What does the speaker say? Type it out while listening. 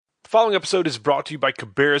following episode is brought to you by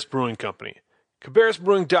Cabarrus Brewing Company.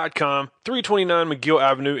 CabarrusBrewing.com, 329 McGill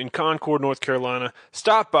Avenue in Concord, North Carolina.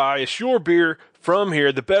 Stop by. It's your beer from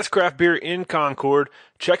here, the best craft beer in Concord.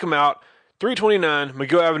 Check them out, 329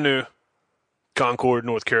 McGill Avenue, Concord,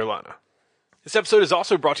 North Carolina. This episode is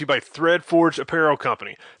also brought to you by Threadforge Apparel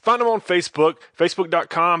Company. Find them on Facebook,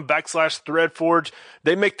 facebook.com/Threadforge.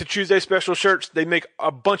 They make the Tuesday special shirts. They make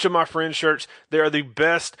a bunch of my friends' shirts. They are the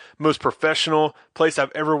best, most professional place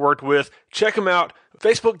I've ever worked with. Check them out,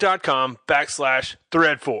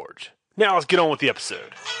 facebook.com/Threadforge. Now let's get on with the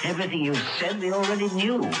episode. Everything you said we already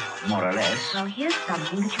knew, more or less. Well, here's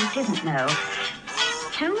something that you didn't know.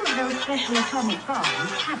 2 of those special atomic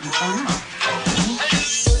bombs haven't gone off.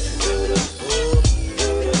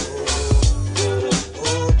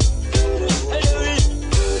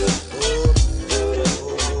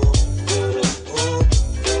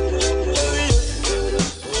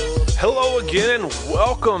 Hello again, and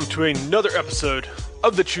welcome to another episode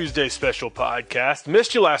of the Tuesday Special Podcast.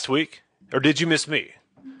 Missed you last week, or did you miss me?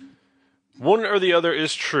 One or the other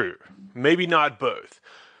is true. Maybe not both.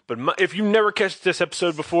 But if you never catch this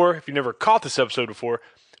episode before, if you never caught this episode before,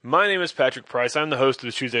 my name is Patrick Price. I'm the host of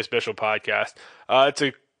the Tuesday Special Podcast. It's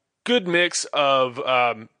a good mix of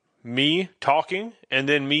me talking and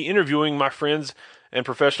then me interviewing my friends and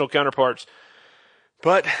professional counterparts.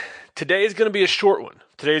 But today is going to be a short one.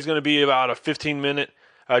 Today is going to be about a 15-minute,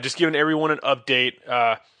 just giving everyone an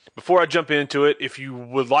update. Before I jump into it, if you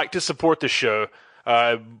would like to support the show,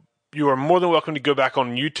 you are more than welcome to go back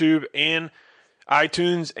on YouTube and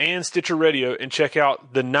iTunes and Stitcher Radio and check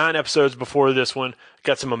out the 9 episodes before this one.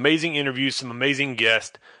 Got some amazing interviews, some amazing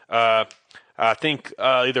guests. I think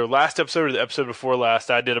either last episode or the episode before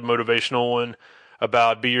last, I did a motivational one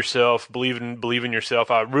about be yourself, believe in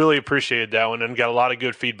yourself. I really appreciated that one and got a lot of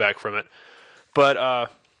good feedback from it. But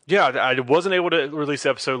yeah, I wasn't able to release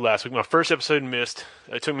the episode last week. My first episode missed.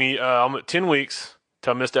 It took me almost 10 weeks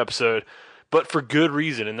till I missed the episode, but for good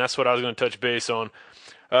reason, and that's what I was going to touch base on.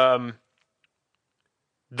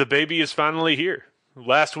 The baby is finally here.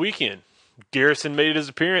 Last weekend, Garrison made his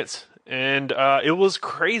appearance, and it was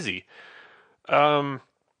crazy. All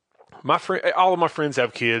of my friends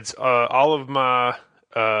have kids. All of my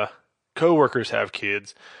coworkers have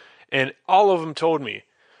kids, and all of them told me,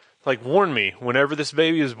 warned me, whenever this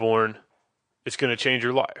baby is born, it's going to change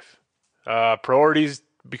your life. Priorities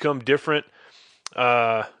become different.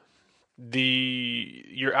 Your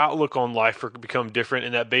outlook on life become different,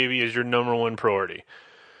 and that baby is your number one priority.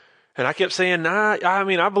 And I kept saying, nah, I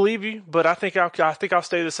mean, I believe you, but I think I'll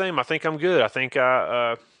stay the same. I think I'm good. I think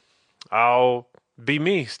I'll be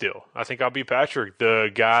me still. I think I'll be Patrick, the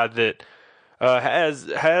guy that has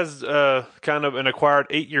kind of an acquired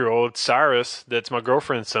 8-year-old, Cyrus, that's my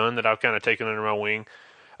girlfriend's son that I've kind of taken under my wing.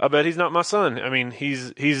 But he's not my son. I mean,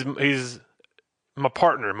 he's my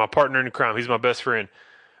partner in crime. He's my best friend.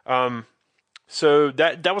 So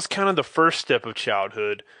that was kind of the first step of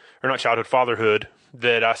fatherhood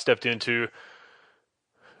that I stepped into.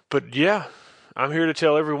 But yeah, I'm here to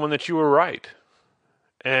tell everyone that you were right.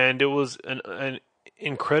 And it was an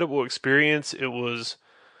incredible experience. It was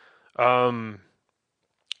something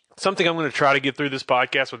I'm going to try to get through this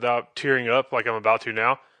podcast without tearing up like I'm about to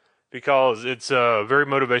now, because it's a very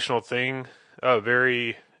motivational thing, a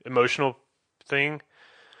very emotional thing.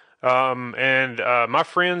 And my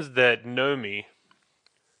friends that know me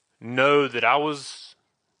know that I was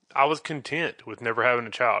content with never having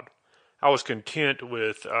a child. I was content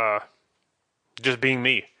with just being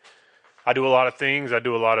me. I do a lot of things. I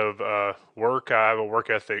do a lot of work. I have a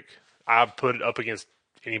work ethic. I put it up against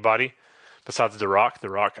anybody besides The Rock. The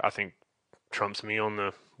Rock, I think, trumps me on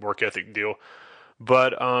the work ethic deal.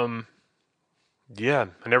 But, yeah,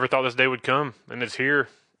 I never thought this day would come, and it's here.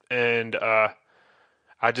 And I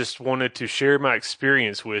just wanted to share my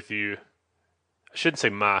experience with you. I shouldn't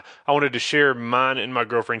say I wanted to share mine and my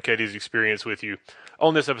girlfriend Katie's experience with you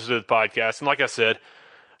on this episode of the podcast. And like I said,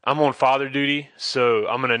 I'm on father duty, so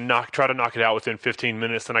I'm going to try to knock it out within 15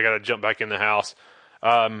 minutes, then I got to jump back in the house.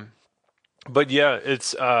 But yeah,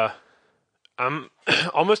 it's I'm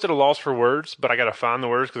almost at a loss for words, but I got to find the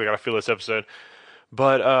words because I got to fill this episode.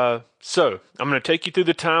 But so I'm going to take you through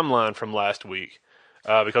the timeline from last week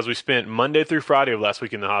because we spent Monday through Friday of last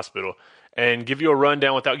week in the hospital, and give you a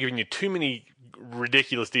rundown without giving you too many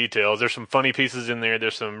ridiculous details. There's some funny pieces in there.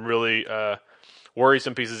 There's some really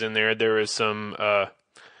worrisome pieces in there. There is some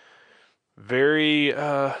very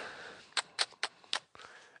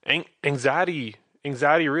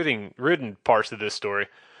anxiety-ridden parts of this story.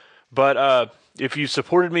 But if you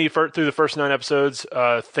supported me through the first 9 episodes,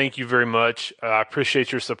 thank you very much. I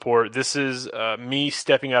appreciate your support. This is me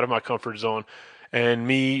stepping out of my comfort zone and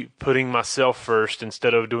me putting myself first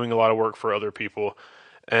instead of doing a lot of work for other people.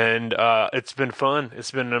 And it's been fun.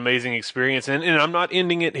 It's been an amazing experience. And I'm not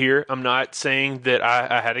ending it here. I'm not saying that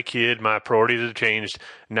I had a kid. My priorities have changed.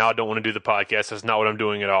 Now I don't want to do the podcast. That's not what I'm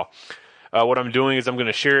doing at all. What I'm doing is I'm going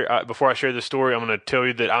to share, before I share this story, I'm going to tell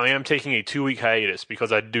you that I am taking a 2-week hiatus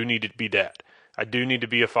because I do need to be dad. I do need to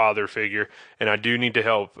be a father figure, and I do need to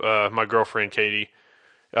help my girlfriend, Katie,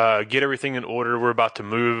 get everything in order. We're about to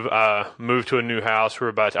move to a new house.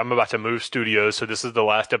 I'm about to move studios, so this is the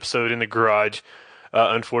last episode in the garage.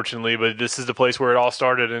 Unfortunately, but this is the place where it all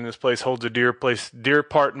started, and this place holds a dear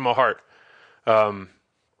part in my heart.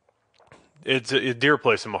 It's a dear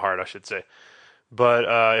place in my heart, I should say. But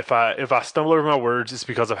if I stumble over my words, it's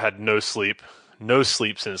because I've had no sleep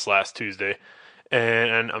since last Tuesday,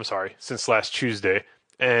 and I'm sorry, since last Tuesday,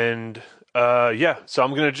 and so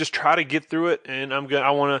I'm gonna just try to get through it, and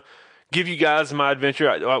I want to give you guys my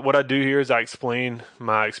adventure. What I do here is I explain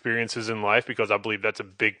my experiences in life because I believe that's a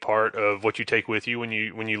big part of what you take with you when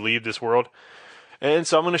you leave this world. And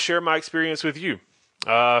so I'm going to share my experience with you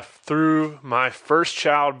through my first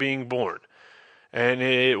child being born, and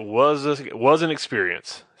it was an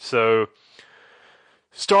experience. So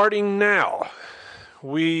starting now,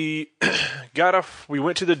 we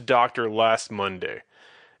went to the doctor last Monday,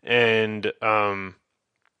 and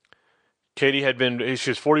Katie she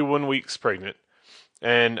was 41 weeks pregnant,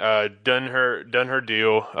 and done her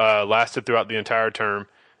deal, lasted throughout the entire term,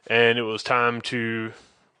 and it was time to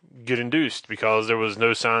get induced because there was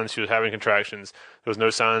no signs she was having contractions. There was no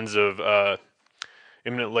signs of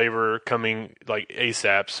imminent labor coming like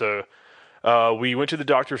ASAP. So we went to the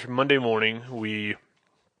doctor for Monday morning. We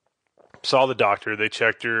saw the doctor. They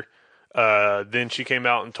checked her. Then she came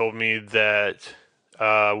out and told me that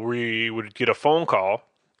we would get a phone call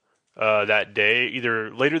that day,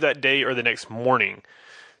 either later that day or the next morning,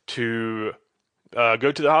 to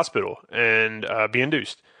go to the hospital and be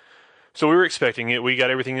induced. So we were expecting it. We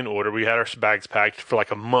got everything in order. We had our bags packed for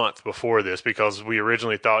like a month before this because we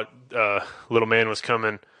originally thought little man was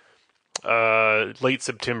coming late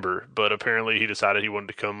September, but apparently he decided he wanted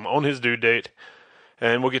to come on his due date,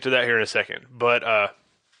 and we'll get to that here in a second. But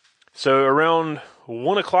so around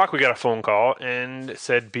 1 o'clock, we got a phone call and it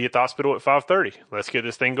said, be at the hospital at 5:30. Let's get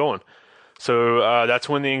this thing going. So that's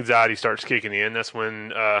when the anxiety starts kicking in. That's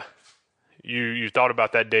when you thought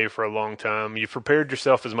about that day for a long time. You've prepared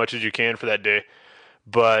yourself as much as you can for that day.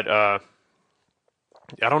 But I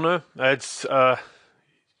don't know. I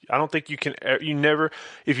don't think you can.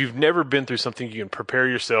 If you've never been through something, you can prepare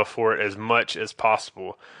yourself for it as much as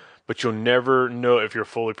possible. But you'll never know if you're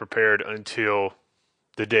fully prepared until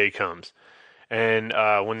the day comes. And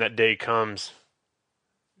when that day comes,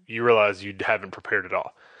 you realize you haven't prepared at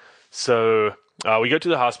all. So we go to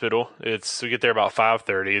the hospital. We get there about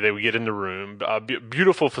 5:30. We get in the room.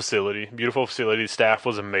 Beautiful facility. The staff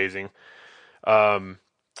was amazing. And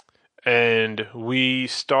we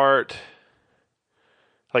start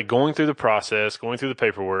like going through the process, going through the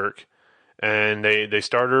paperwork. And they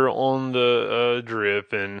start her on the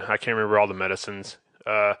drip, and I can't remember all the medicines.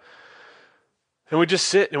 And we just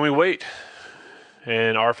sit and we wait.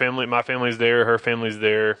 And my family's there, her family's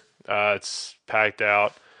there. It's packed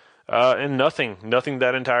out. And nothing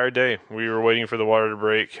that entire day. We were waiting for the water to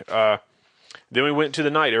break. Then we went to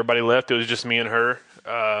the night. Everybody left. It was just me and her.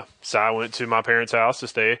 So I went to my parents' house to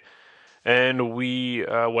stay, and we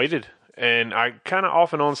waited. And I kind of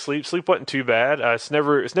off and on sleep. Sleep wasn't too bad. It's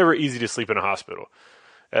never easy to sleep in a hospital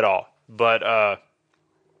at all. But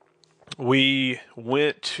we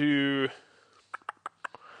went to,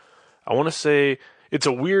 I want to say, it's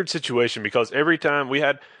a weird situation because every time we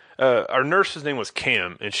had, our nurse's name was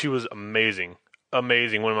Cam, and she was amazing.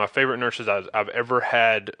 Amazing. One of my favorite nurses I've ever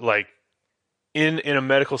had, like, in a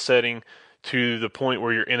medical setting, to the point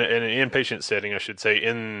where you're in an inpatient setting, I should say,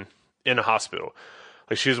 in a hospital.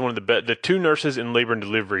 Like, she was one of the best. The two nurses in labor and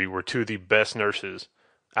delivery were two of the best nurses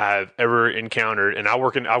I've ever encountered, and I've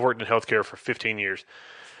worked in healthcare for 15 years.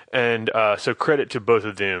 And so credit to both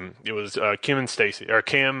of them. It was Cam and Stacy.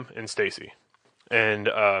 And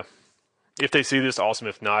if they see this, awesome.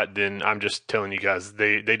 If not, then I'm just telling you guys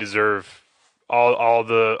they deserve all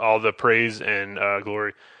the praise and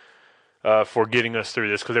glory for getting us through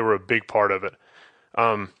this, because they were a big part of it.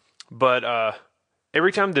 But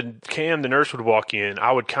every time the nurse would walk in,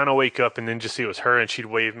 I would kind of wake up and then just see it was her, and she'd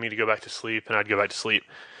wave me to go back to sleep, and I'd go back to sleep.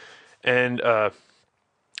 And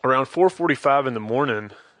around 4:45 in the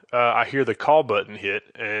morning, I hear the call button hit,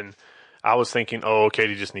 and I was thinking, oh,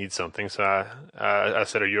 Katie just needs something. So I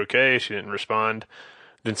said, "Are you okay?" She didn't respond.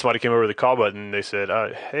 Then somebody came over to the call button, and they said,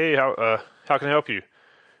 "Hey, how can I help you?"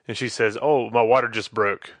 And she says, "Oh, my water just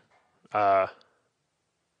broke.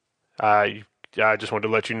 I just wanted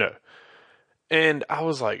to let you know. And I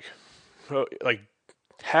was like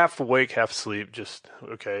half awake, half asleep, just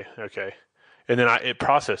okay. And then it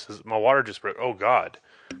processes. My water just broke. Oh God.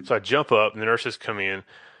 So I jump up and the nurses come in.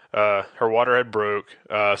 Her water had broke.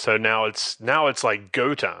 So now it's like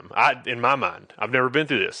go time. In my mind, I've never been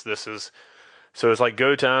through this. So it's like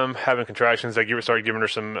go time, having contractions. I started giving her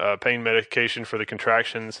some pain medication for the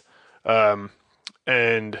contractions. And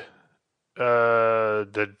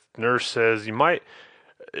the nurse says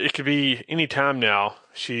it could be any time now.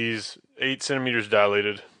 She's 8 centimeters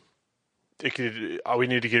dilated. We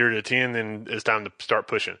need to get her to 10, then it's time to start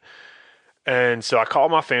pushing. And so I call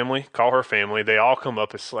her family. They all come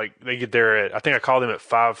up. It's like they get there I think I called them at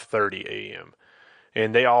 5:30 a.m.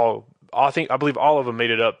 And I believe all of them made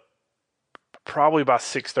it up probably by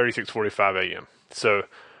 6:30, 6:45 a.m. So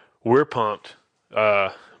we're pumped.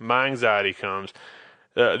 My anxiety comes.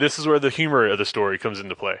 This is where the humor of the story comes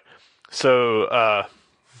into play. So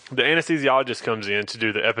the anesthesiologist comes in to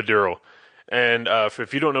do the epidural. And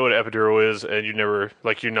if you don't know what an epidural is and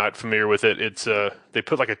you're not familiar with it, it's they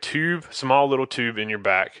put like a small little tube in your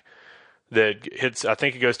back that hits, I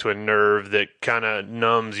think it goes to a nerve that kind of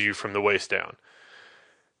numbs you from the waist down.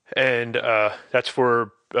 And that's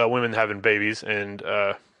for women having babies. And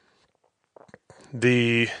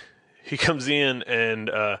he comes in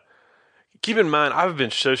and keep in mind, I've been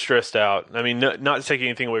so stressed out. I mean, not to take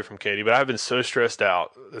anything away from Katie, but I've been so stressed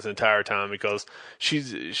out this entire time because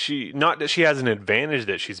not that she has an advantage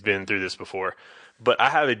that she's been through this before, but I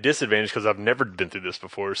have a disadvantage because I've never been through this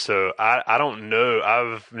before. So I don't know.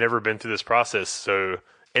 I've never been through this process. So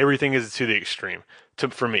everything is to the extreme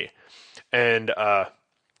for me. And the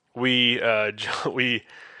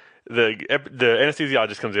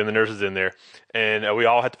anesthesiologist comes in, the nurse is in there, and we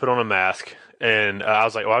all had to put on a mask. And I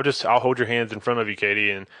was like, well, I'll hold your hands in front of you,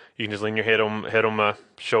 Katie, and you can just lean your head on my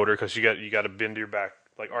shoulder because you got to bend your back,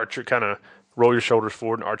 like kind of roll your shoulders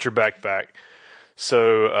forward and arch your back,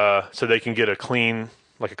 so they can get a clean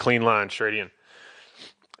line straight in.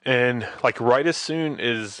 And like right as soon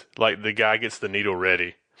as like the guy gets the needle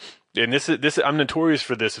ready, and this I'm notorious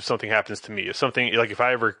for this if something happens to me. If something like if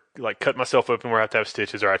I ever like cut myself open where I have to have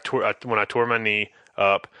stitches, or when I tore my knee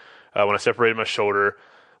up, when I separated my shoulder.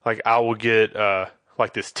 Like I will get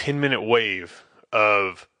like this 10-minute wave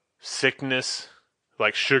of sickness,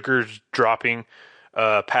 like sugars dropping,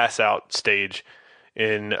 pass out stage,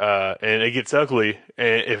 and it gets ugly.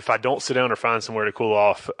 And if I don't sit down or find somewhere to cool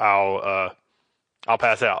off, I'll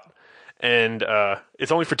pass out. And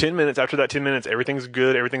it's only for 10 minutes. After that 10 minutes, everything's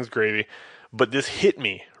good, everything's gravy. But this hit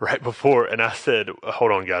me right before, and I said,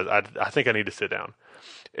 "Hold on, guys, I think I need to sit down."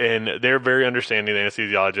 And they're very understanding, the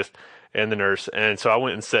anesthesiologist and the nurse. And so I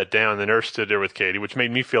went and sat down. The nurse stood there with Katie, which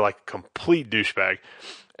made me feel like a complete douchebag.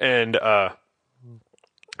 And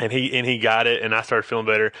he got it, and I started feeling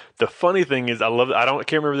better. The funny thing is, I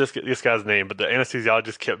can't remember this guy's name, but the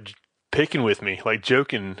anesthesiologist kept picking with me, like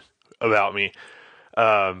joking about me,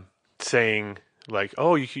 saying like,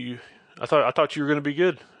 "Oh, I thought you were going to be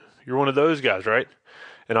good. You're one of those guys, right?"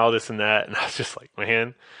 And all this and that. And I was just like,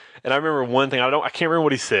 man. And I remember one thing, I can't remember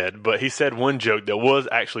what he said, but he said one joke that was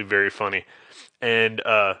actually very funny. And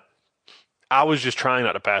I was just trying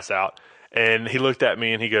not to pass out. And he looked at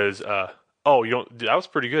me and he goes, "Oh, that was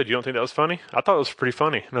pretty good. You don't think that was funny?" I thought it was pretty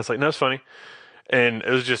funny. And I was like, "No, it's funny." And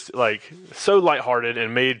it was just like so lighthearted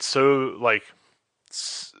and made so like,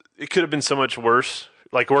 it could have been so much worse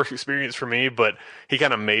experience for me, but he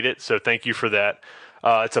kind of made it. So thank you for that.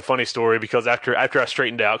 It's a funny story because after I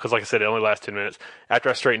straightened out, because like I said, it only lasts 10 minutes. After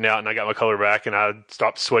I straightened out and I got my color back and I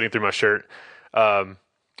stopped sweating through my shirt, I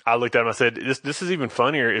looked at him and I said, this is even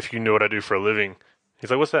funnier if you know what I do for a living. He's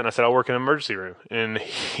like, "What's that?" And I said, "I work in an emergency room." And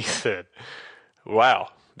he said, "Wow,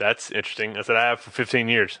 that's interesting." I said, "I have for 15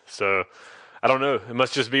 years. So I don't know. It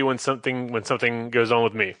must just be when something goes on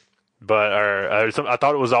with me. But I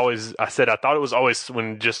thought it was always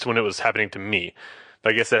when it was happening to me.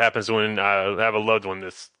 But I guess that happens when I have a loved one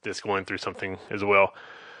that's going through something as well."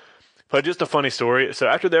 But just a funny story. So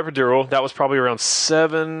after the epidural, that was probably around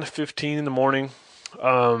 7:15 in the morning.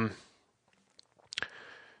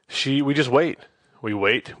 We just wait. We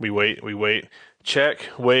wait. Check,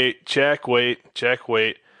 wait.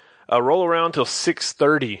 Roll around till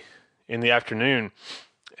 6:30 in the afternoon.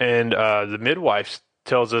 And the midwife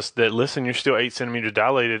tells us that, "Listen, you're still 8 centimeters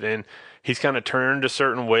dilated, and he's kind of turned a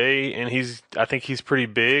certain way, and I think he's pretty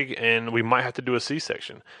big, and we might have to do a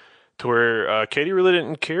C-section." To where Katie really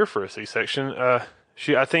didn't care for a C-section.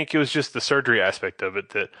 I think it was just the surgery aspect of it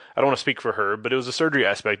that, I don't want to speak for her, but it was the surgery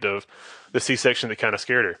aspect of the C-section that kind of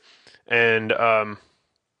scared her. And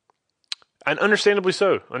And understandably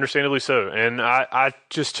so, understandably so. And I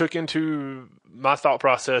just took into my thought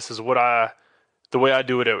process is the way I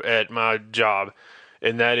do it at my job,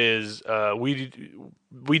 and that is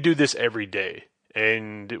we do this every day.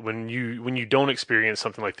 And when you don't experience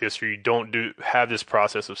something like this, or you don't have this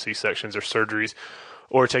process of C-sections or surgeries,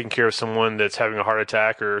 or taking care of someone that's having a heart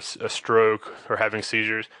attack or a stroke or having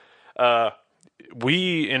seizures,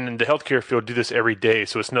 we in the healthcare field do this every day,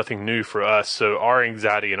 so it's nothing new for us. So our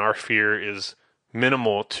anxiety and our fear is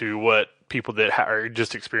minimal to what people that are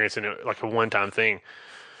just experiencing it like a one-time thing.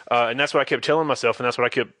 And that's what I kept telling myself, and that's what I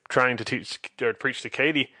kept trying to teach or preach to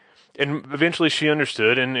Katie. And eventually she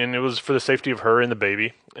understood, and it was for the safety of her and the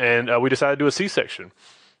baby. And we decided to do a C-section.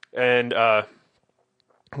 And I'm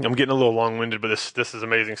getting a little long-winded, but this is an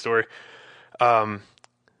amazing story.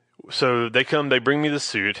 So they bring me the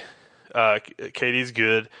suit. Katie's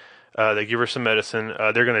good. They give her some medicine.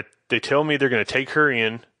 They tell me they're gonna take her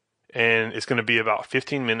in, and it's gonna be about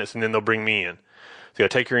 15 minutes, and then they'll bring me in. So I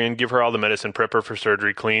take her in, give her all the medicine, prep her for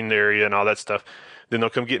surgery, clean the area and all that stuff. Then they'll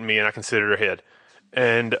come get me, and I can sit at her head.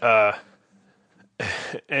 And I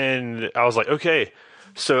was like, okay.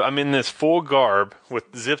 So I'm in this full garb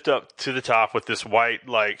with zipped up to the top with this white,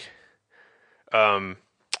 like,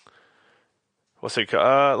 what's it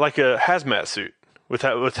called? Like a hazmat suit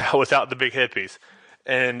without the big headpiece.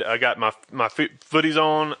 And I got my footies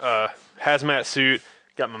on, hazmat suit,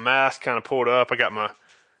 got my mask kind of pulled up. I got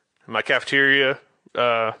my cafeteria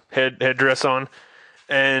headdress on,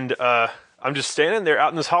 and I'm just standing there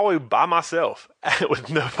out in this hallway by myself with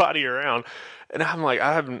nobody around. And I'm like,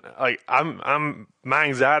 my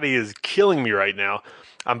anxiety is killing me right now.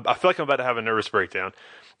 I feel like I'm about to have a nervous breakdown.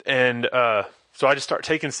 And so I just start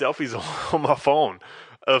taking selfies on my phone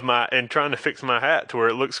and trying to fix my hat to where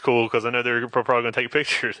it looks cool, because I know they're probably going to take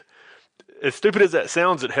pictures. As stupid as that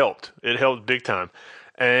sounds, it helped. It helped big time.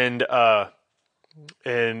 And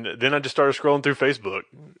then I just started scrolling through Facebook,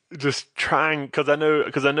 just trying, because I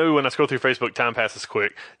know when I scroll through Facebook, time passes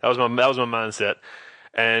quick. That was my mindset.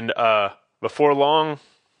 And before long,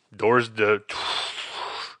 the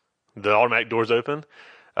automatic doors open.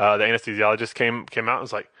 The anesthesiologist came out and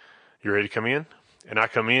was like, "You ready to come in?" And I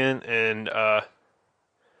come in, and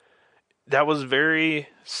that was a very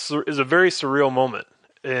surreal moment.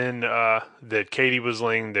 And that Katie was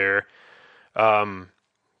laying there.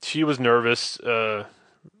 She was nervous.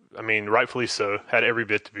 Rightfully so. Had every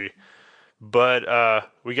bit to be. But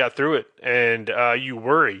we got through it. And you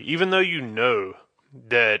worry, even though you know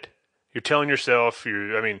that you're telling yourself,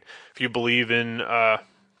 if you believe in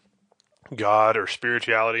God or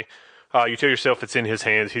spirituality, you tell yourself it's in His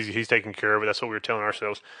hands. He's taking care of it. That's what we were telling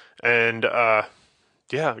ourselves. And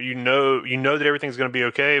you know that everything's going to be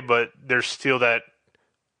okay, but there's still that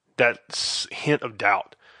hint of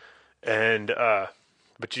doubt. And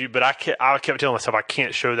But I kept telling myself I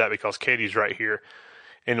can't show that because Katie's right here,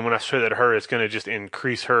 and when I show that to her, it's going to just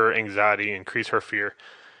increase her anxiety, increase her fear,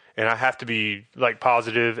 and I have to be like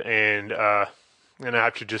positive, and I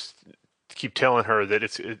have to just keep telling her that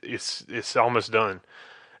it's almost done.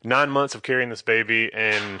 9 months of carrying this baby,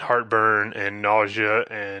 and heartburn, and nausea,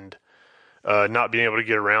 and not being able to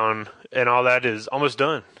get around, and all that is almost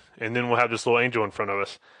done, and then we'll have this little angel in front of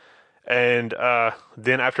us. And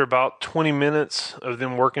then after about 20 minutes of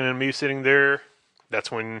them working and me sitting there,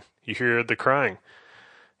 that's when you hear the crying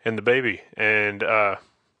and the baby. And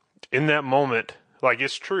in that moment, like,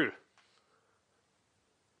 it's true.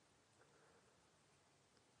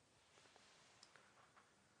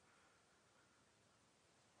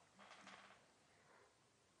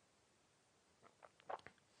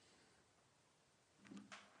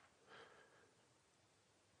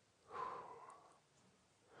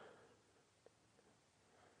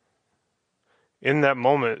 In that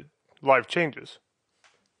moment, life changes.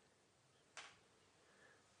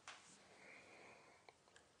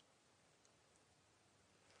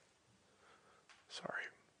 Sorry.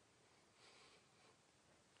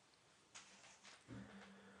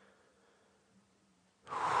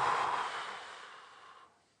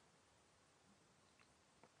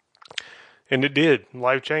 And it did.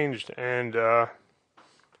 Life changed. And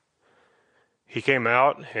he came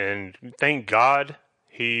out, and thank God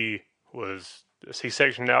he was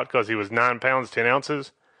C-sectioned out because he was 9 pounds, 10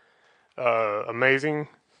 ounces. Amazing.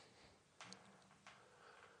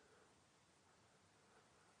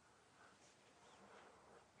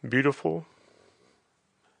 Beautiful.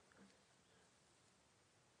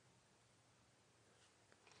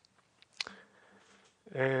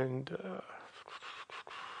 And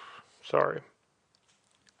sorry.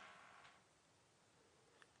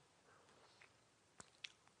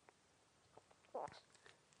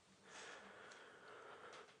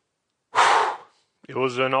 it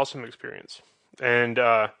was an awesome experience. And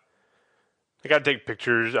I got to take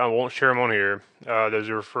pictures. I won't share them on here. Those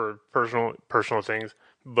are for personal things.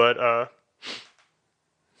 But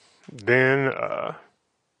then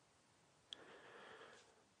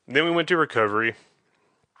we went to recovery.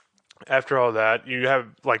 After all that, you have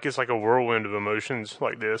it's like a whirlwind of emotions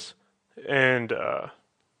like this, and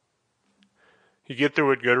you get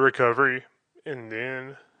through it, go to recovery, and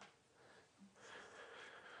then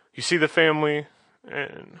you see the family,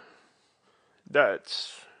 and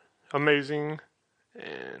that's amazing.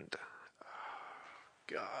 And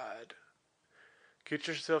God, get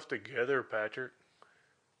yourself together, Patrick.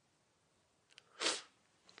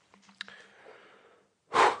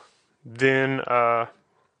 Then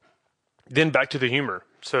back to the humor.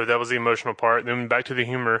 So that was the emotional part. Then back to the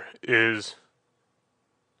humor is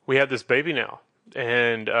we have this baby now,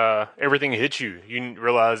 and everything hits you. You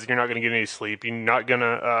realize you're not going to get any sleep. You're not going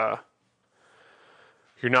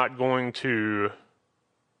to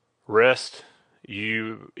rest.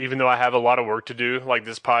 Even though I have a lot of work to do, like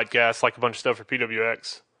this podcast, like a bunch of stuff for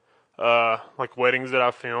PWX, like weddings that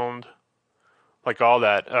I filmed, like all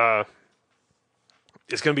that.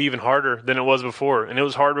 It's going to be even harder than it was before. And it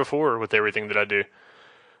was hard before with everything that I do.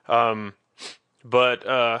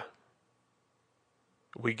 But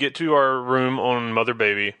we get to our room on Mother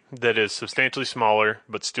Baby that is substantially smaller,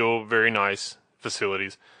 but still very nice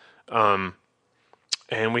facilities. And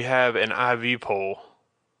we have an IV pole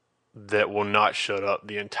that will not shut up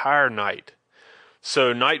the entire night.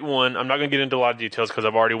 So night one, I'm not going to get into a lot of details because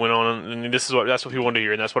I've already went on, and that's what people wanted to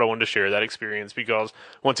hear, and that's what I wanted to share, that experience, because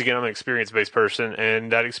once again, I'm an experience-based person,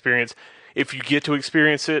 and that experience, if you get to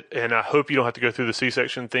experience it, and I hope you don't have to go through the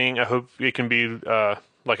C-section thing, I hope it can be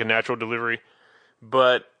like a natural delivery,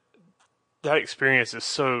 but that experience is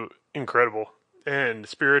so incredible, and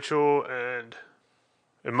spiritual, and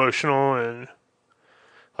emotional, and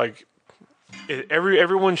like...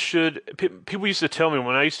 Everyone should. People used to tell me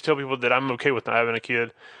when I used to tell people that I'm okay with not having a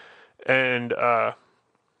kid, and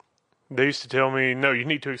they used to tell me, "No, you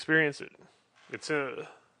need to experience it. It's a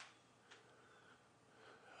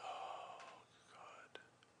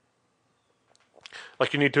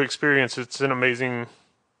like you need to experience. It's an amazing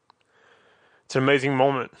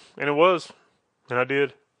moment, and it was, and I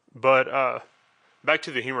did. But back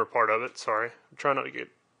to the humor part of it. Sorry, I'm trying not to get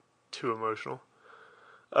too emotional.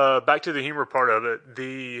 Back to the humor part of it,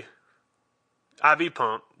 the IV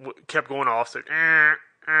pump kept going off, so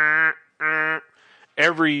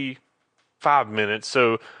every 5 minutes.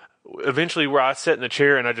 So eventually where I sat in the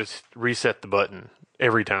chair and I just reset the button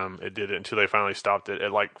every time it did it until they finally stopped it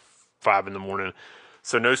at like 5 in the morning.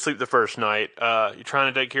 So no sleep the first night. You're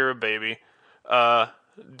trying to take care of a baby. I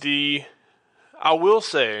will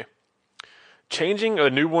say, changing a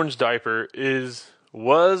newborn's diaper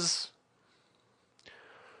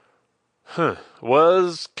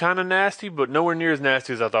was kind of nasty, but nowhere near as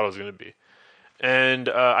nasty as I thought it was going to be. And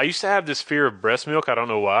I used to have this fear of breast milk. I don't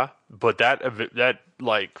know why, but that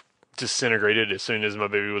like disintegrated as soon as my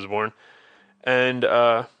baby was born. And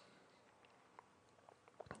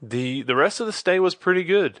the rest of the stay was pretty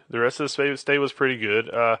good.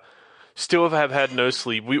 Still have had no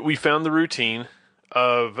sleep. We found the routine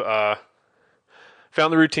of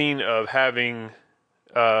having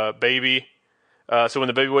baby. So when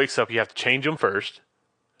the baby wakes up, you have to change him first,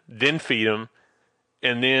 then feed him,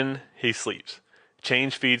 and then he sleeps.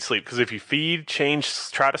 Change, feed, sleep. Because if you feed,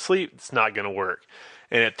 change, try to sleep, it's not going to work.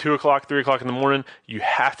 And at 2 o'clock, 3 o'clock in the morning, you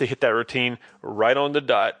have to hit that routine right on the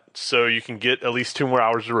dot so you can get at least 2 more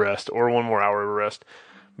hours of rest or 1 more hour of rest.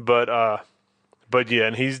 But yeah,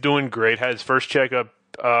 and he's doing great. Had his first checkup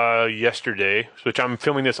yesterday, which I'm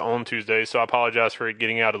filming this on Tuesday, so I apologize for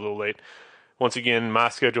getting out a little late. Once again, my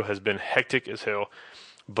schedule has been hectic as hell,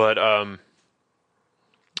 but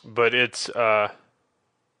it's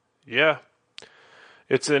yeah,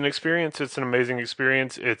 it's an experience. It's an amazing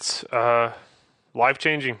experience. It's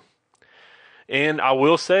life-changing, and I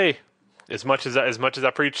will say, as much as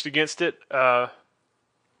I preached against it,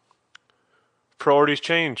 priorities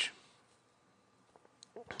change.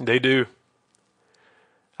 They do.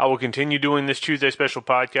 I will continue doing this Tuesday special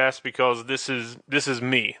podcast because this is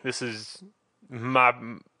me. This is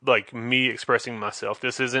me expressing myself.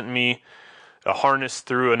 This isn't me harnessed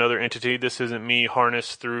through another entity. This isn't me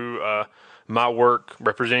harnessed through my work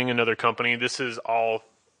representing another company. This is all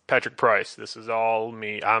Patrick Price. This is all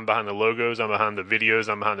me. I'm behind the logos. I'm behind the videos.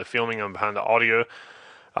 I'm behind the filming. I'm behind the audio.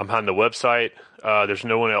 I'm behind the website. There's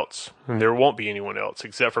no one else. And there won't be anyone else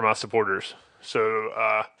except for my supporters.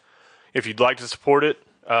 So if you'd like to support it,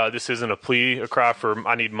 this isn't a cry for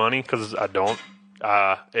I need money, because I don't.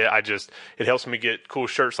 It helps me get cool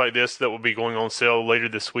shirts like this that will be going on sale later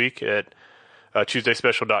this week at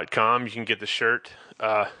TuesdaySpecial.com. You can get the shirt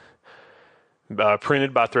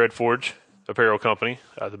printed by Threadforge Apparel Company,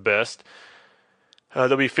 the best.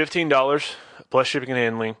 They'll be $15 plus shipping and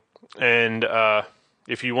handling. And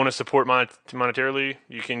if you want to support monetarily,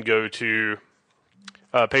 you can go to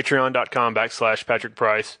patreon.com/Patrick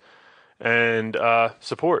Price and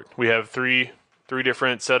support. We have three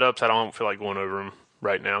different setups. I don't feel like going over them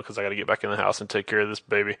right now because I got to get back in the house and take care of this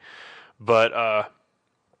baby. But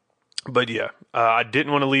yeah, I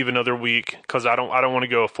didn't want to leave another week because I don't want to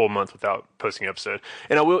go a full month without posting an episode.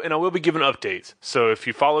 And I will be giving updates. So if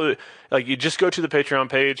you follow, like, you just go to the Patreon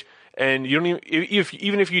page, and you don't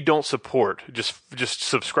even if you don't support, just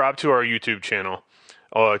subscribe to our YouTube channel,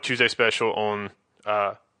 Tuesday Special on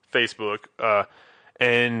Facebook.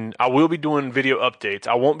 And I will be doing video updates.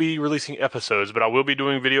 I won't be releasing episodes, but I will be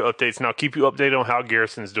doing video updates, and I'll keep you updated on how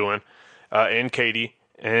Garrison's doing, and Katie,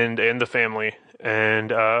 and the family.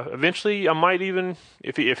 And eventually, I might even,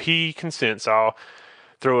 if he consents, I'll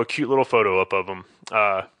throw a cute little photo up of him.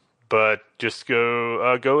 But just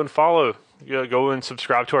go and follow. Go and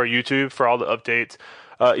subscribe to our YouTube for all the updates.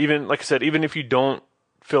 Even, like I said, even if you don't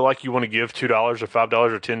feel like you want to give $2 or $5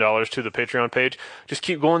 or $10 to the Patreon page, just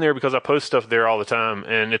keep going there because I post stuff there all the time,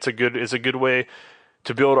 and it's a good way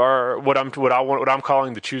to build what I'm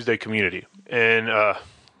calling the Tuesday community. And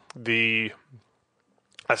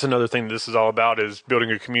that's another thing this is all about, is building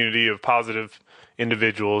a community of positive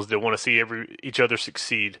individuals that want to see each other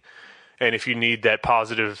succeed. And if you need that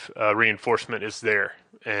positive reinforcement, it's there.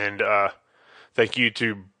 And thank you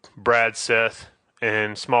to Brad, Seth,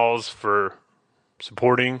 and Smalls for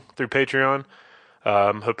supporting through Patreon.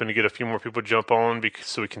 I'm hoping to get a few more people to jump on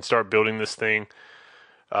so we can start building this thing.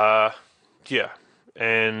 Yeah.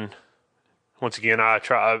 And once again, I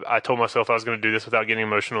told myself I was going to do this without getting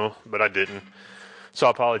emotional, but I didn't. So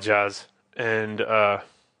I apologize. And,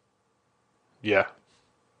 yeah.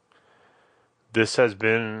 This has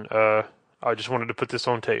been, I just wanted to put this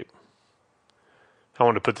on tape. I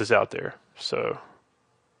wanted to put this out there. So,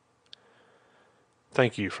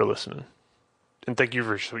 thank you for listening. And thank you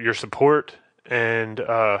for your support. And,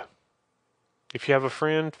 if you have a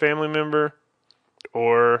friend, family member,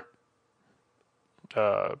 or,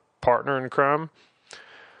 partner in crime,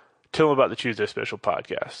 tell them about the Tuesday Special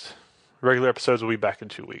podcast. Regular episodes will be back in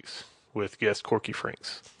 2 weeks with guest Corky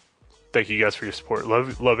Franks. Thank you guys for your support.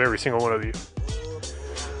 Love every single one of you.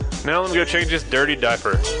 Now let me go change this dirty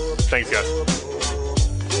diaper. Thanks, guys.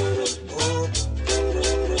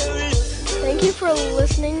 Thank you for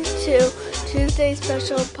listening to Tuesday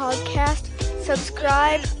Special Podcast.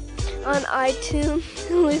 Subscribe on iTunes.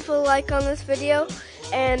 Leave a like on this video.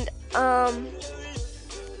 And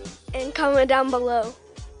comment down below.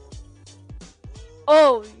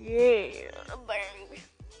 Oh yeah, bang.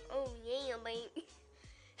 Oh yeah, bang.